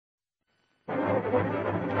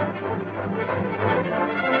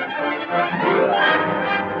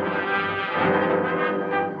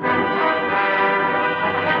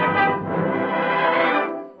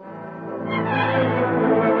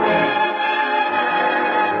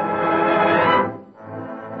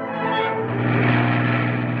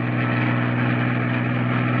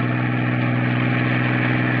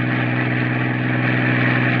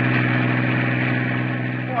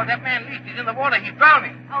That man leaped. He's in the water. He's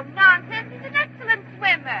drowning. Oh, nonsense. He's an excellent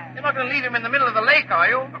swimmer. You're not going to leave him in the middle of the lake, are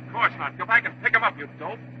you? Of course not. Go back and pick him up, you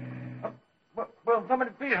dope. Well,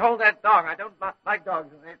 somebody please hold that dog. I don't like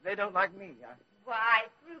dogs. They don't like me.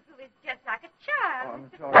 Why, Frugal is just like a child.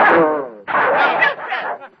 I'm sorry.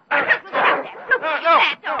 No.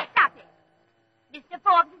 Don't stop it. Mr.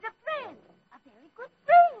 Forbes is a friend. A very good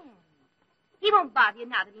friend. He won't bother you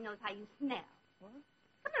now that he knows how you smell. What?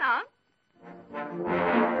 Come along.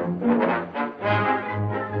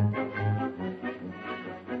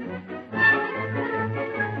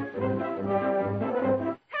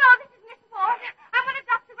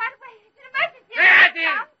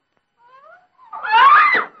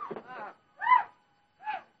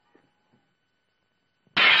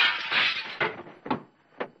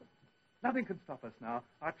 Nothing can stop us now.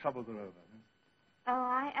 Our troubles are over. Oh,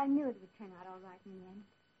 I knew it would turn out all right in the end.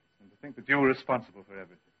 And to think that you were responsible for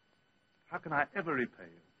everything. How can I ever repay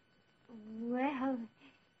you? Well...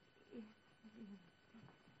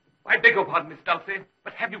 I beg your pardon, Miss Dulcy,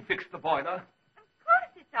 but have you fixed the boiler? Of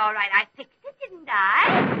course it's all right. I fixed it, didn't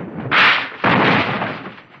I?